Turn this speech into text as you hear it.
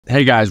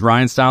Hey guys,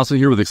 Ryan Stileson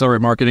here with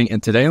Accelerate Marketing,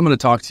 and today I'm going to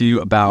talk to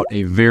you about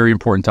a very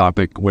important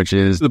topic, which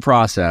is the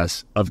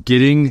process of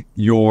getting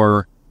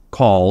your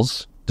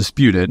calls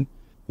disputed.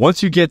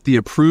 Once you get the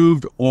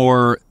approved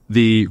or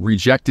the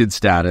rejected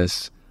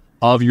status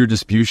of your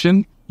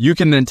disputation, you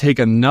can then take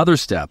another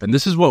step. And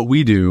this is what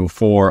we do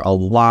for a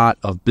lot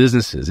of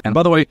businesses. And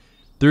by the way,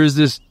 there is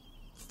this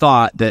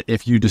thought that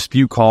if you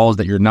dispute calls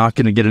that you're not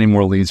going to get any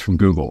more leads from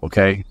Google,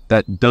 okay?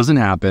 That doesn't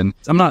happen.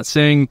 I'm not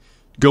saying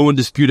go and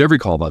dispute every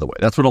call, by the way.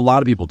 That's what a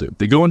lot of people do.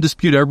 They go and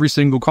dispute every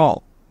single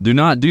call. Do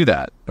not do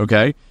that,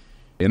 okay?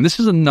 And this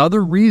is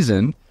another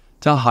reason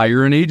to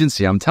hire an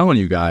agency, I'm telling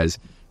you guys,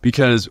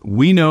 because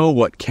we know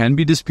what can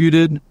be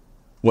disputed,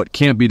 what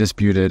can't be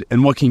disputed,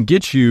 and what can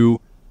get you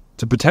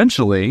to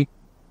potentially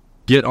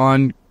get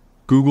on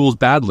Google's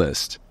bad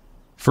list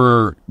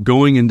for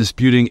going and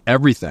disputing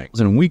everything.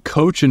 And we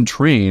coach and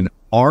train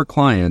our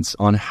clients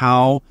on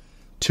how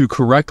to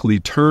correctly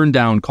turn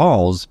down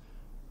calls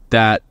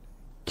that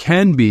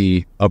can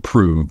be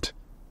approved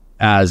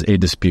as a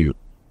dispute,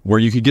 where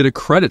you could get a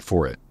credit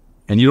for it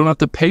and you don't have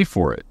to pay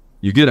for it.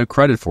 You get a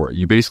credit for it.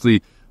 You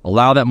basically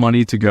allow that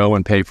money to go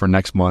and pay for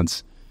next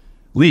month's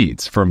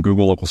leads from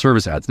Google local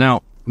service ads.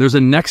 Now, there's a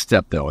next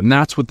step though, and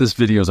that's what this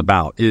video is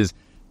about, is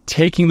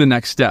taking the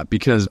next step,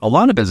 because a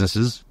lot of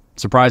businesses,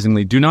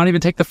 surprisingly, do not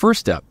even take the first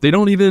step. They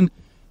don't even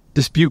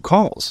dispute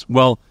calls.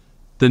 Well,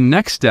 the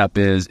next step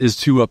is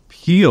to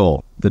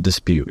appeal the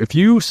dispute. If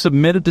you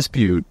submit a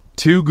dispute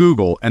to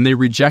Google and they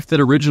reject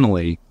it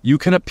originally, you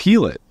can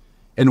appeal it.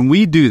 And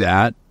we do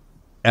that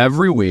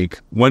every week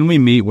when we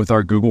meet with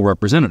our Google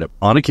representative.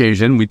 On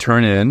occasion, we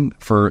turn in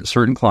for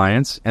certain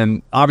clients.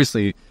 And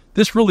obviously,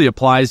 this really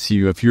applies to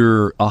you if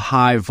you're a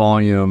high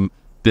volume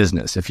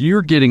business. If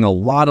you're getting a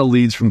lot of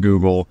leads from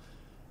Google,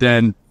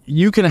 then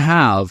you can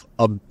have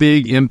a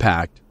big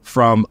impact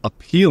from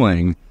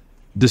appealing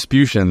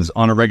disputations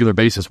on a regular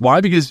basis.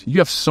 Why? Because you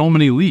have so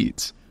many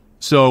leads.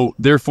 So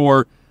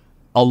therefore,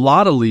 a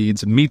lot of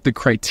leads meet the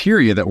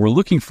criteria that we're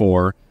looking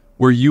for,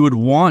 where you would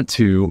want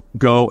to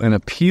go and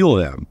appeal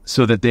them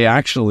so that they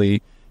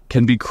actually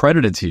can be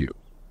credited to you.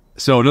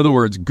 So in other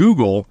words,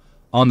 Google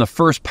on the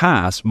first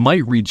pass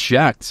might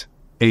reject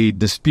a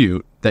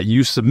dispute that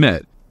you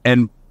submit.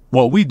 And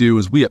what we do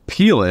is we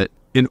appeal it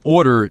in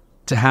order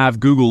to have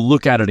Google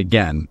look at it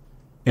again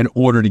in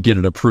order to get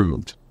it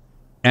approved.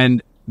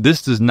 And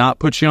this does not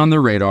put you on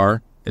their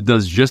radar. It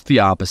does just the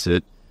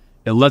opposite.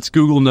 It lets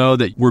Google know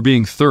that we're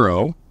being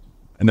thorough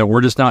and that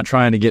we're just not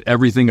trying to get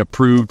everything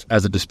approved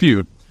as a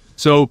dispute.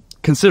 So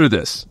consider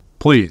this,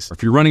 please.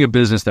 If you're running a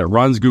business that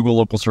runs Google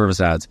local service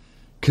ads,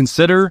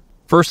 consider,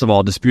 first of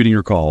all, disputing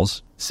your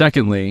calls.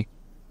 Secondly,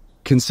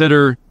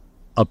 consider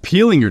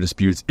appealing your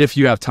disputes if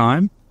you have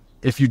time.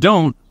 If you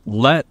don't,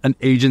 let an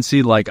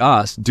agency like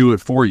us do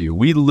it for you.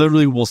 We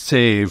literally will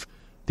save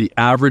the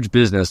average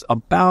business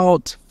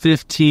about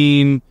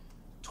 15,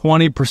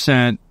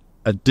 20%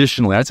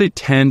 additionally. I'd say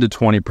 10 to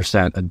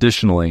 20%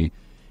 additionally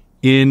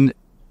in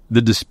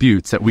the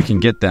disputes that we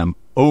can get them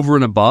over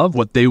and above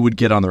what they would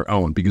get on their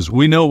own, because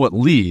we know what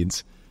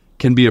leads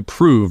can be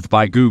approved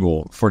by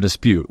Google for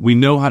dispute. We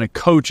know how to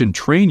coach and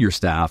train your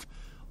staff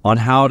on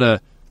how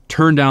to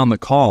turn down the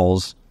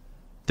calls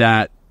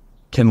that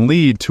can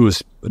lead to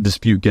a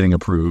dispute getting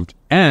approved.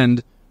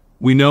 And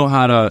we know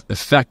how to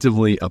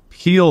effectively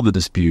appeal the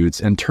disputes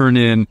and turn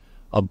in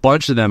a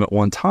bunch of them at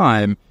one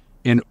time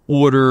in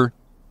order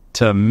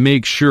to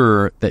make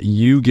sure that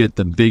you get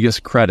the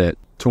biggest credit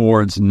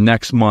towards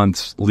next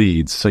month's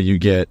leads, so you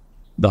get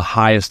the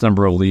highest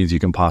number of leads you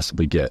can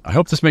possibly get. I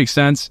hope this makes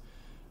sense.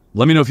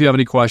 Let me know if you have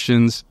any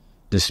questions.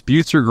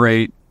 Disputes are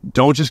great.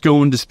 Don't just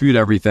go and dispute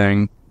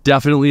everything.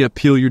 Definitely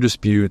appeal your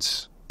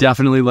disputes.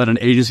 Definitely let an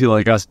agency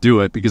like us do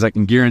it, because I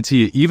can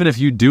guarantee you, even if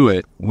you do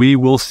it, we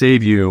will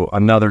save you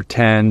another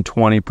 10,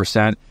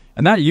 20%.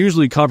 And that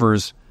usually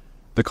covers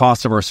the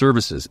cost of our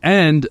services.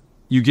 And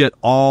you get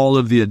all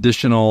of the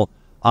additional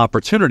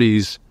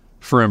opportunities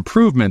for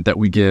improvement that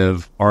we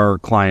give our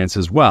clients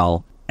as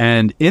well,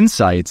 and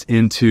insights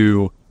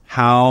into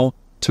how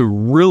to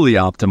really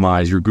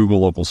optimize your Google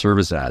local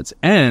service ads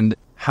and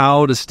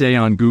how to stay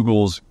on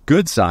Google's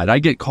good side. I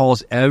get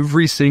calls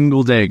every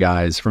single day,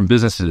 guys, from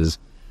businesses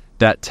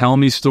that tell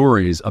me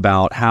stories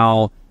about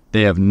how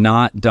they have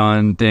not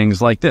done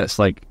things like this,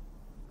 like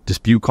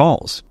dispute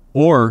calls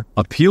or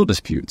appeal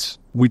disputes.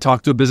 We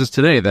talked to a business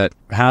today that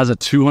has a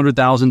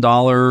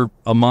 $200,000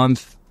 a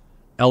month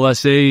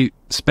LSA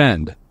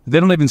spend. They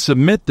don't even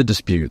submit the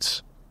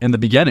disputes in the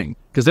beginning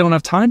because they don't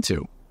have time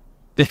to.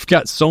 They've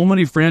got so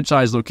many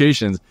franchise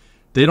locations,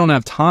 they don't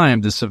have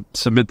time to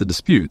submit the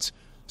disputes.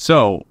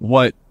 So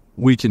what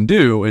we can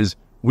do is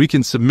we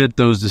can submit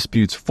those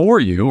disputes for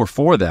you or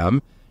for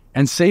them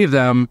and save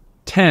them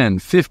 10,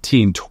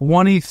 15,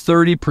 20,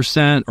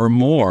 30% or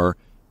more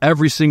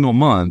every single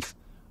month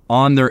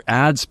on their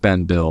ad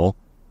spend bill.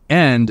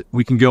 And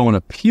we can go and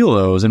appeal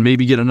those and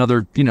maybe get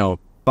another,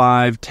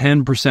 5,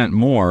 10%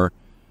 more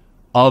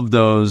of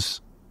those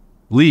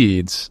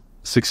leads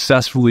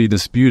successfully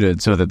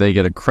disputed so that they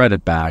get a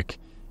credit back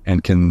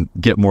and can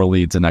get more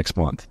leads the next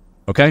month.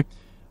 Okay?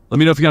 Let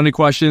me know if you got any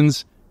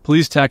questions.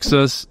 Please text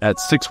us at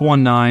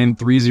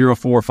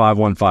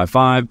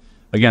 619-304-5155.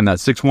 Again,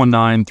 that's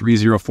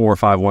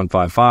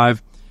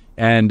 619-304-5155.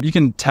 And you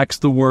can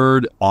text the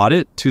word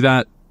audit to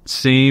that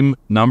same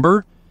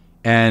number,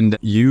 and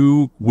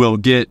you will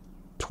get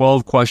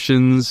 12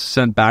 questions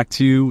sent back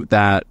to you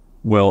that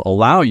will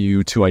allow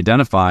you to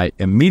identify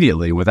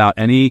immediately, without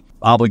any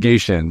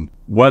obligation,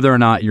 whether or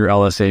not your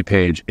LSA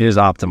page is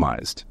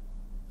optimized.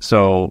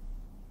 So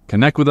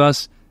connect with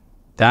us.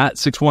 That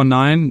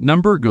 619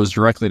 number goes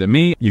directly to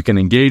me. You can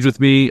engage with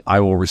me.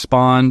 I will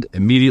respond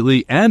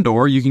immediately,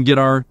 or you can get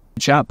our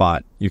chat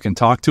bot. You can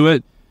talk to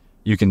it.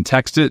 You can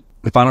text it.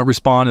 If I don't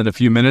respond in a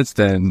few minutes,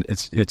 then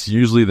it's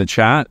usually the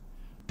chat.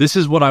 This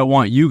is what I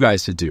want you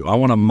guys to do. I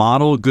want to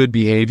model good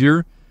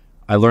behavior.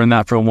 I learned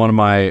that from one of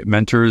my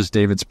mentors,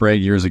 David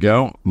Sprague, years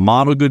ago.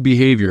 Model good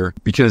behavior,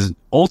 because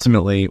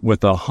ultimately,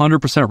 with a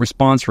 100%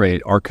 response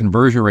rate, our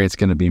conversion rate is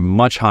going to be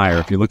much higher.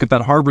 If you look at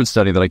that Harvard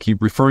study that I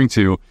keep referring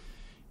to,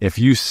 if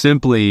you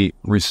simply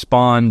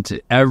respond to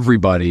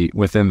everybody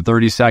within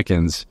 30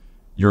 seconds,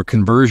 your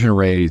conversion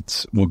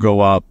rates will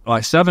go up by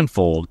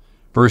 7-fold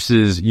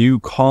versus you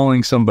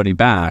calling somebody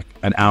back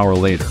an hour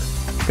later.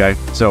 Okay,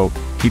 so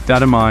keep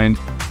that in mind.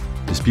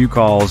 Dispute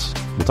calls.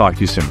 We'll talk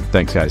to you soon.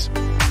 Thanks, guys.